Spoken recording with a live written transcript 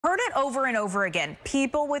Heard it over and over again.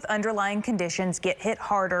 People with underlying conditions get hit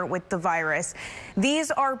harder with the virus. These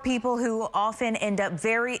are people who often end up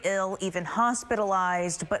very ill, even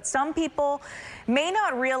hospitalized. But some people may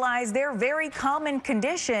not realize their very common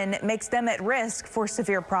condition makes them at risk for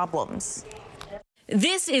severe problems.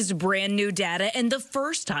 This is brand new data and the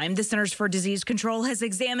first time the Centers for Disease Control has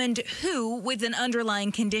examined who with an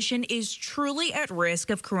underlying condition is truly at risk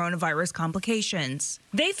of coronavirus complications.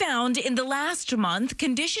 They found in the last month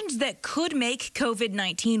conditions that could make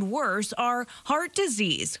COVID-19 worse are heart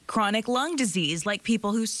disease, chronic lung disease like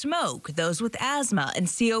people who smoke, those with asthma and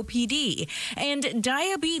COPD, and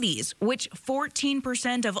diabetes, which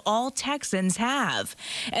 14% of all Texans have.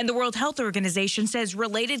 And the World Health Organization says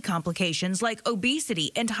related complications like obesity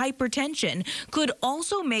and hypertension could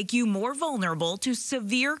also make you more vulnerable to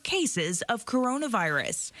severe cases of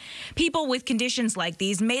coronavirus. People with conditions like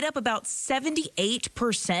these made up about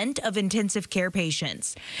 78% of intensive care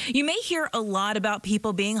patients. You may hear a lot about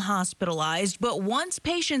people being hospitalized, but once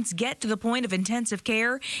patients get to the point of intensive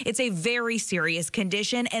care, it's a very serious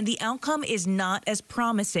condition and the outcome is not as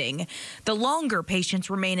promising. The longer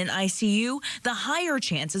patients remain in ICU, the higher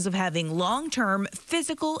chances of having long-term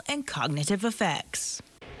physical and cognitive effects.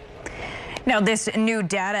 Now, this new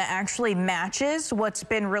data actually matches what's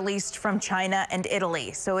been released from China and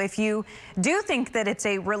Italy. So if you do think that it's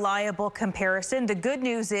a reliable comparison, the good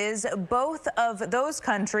news is both of those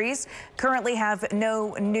countries currently have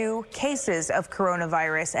no new cases of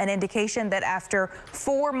coronavirus, an indication that after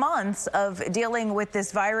 4 months of dealing with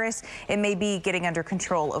this virus, it may be getting under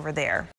control over there.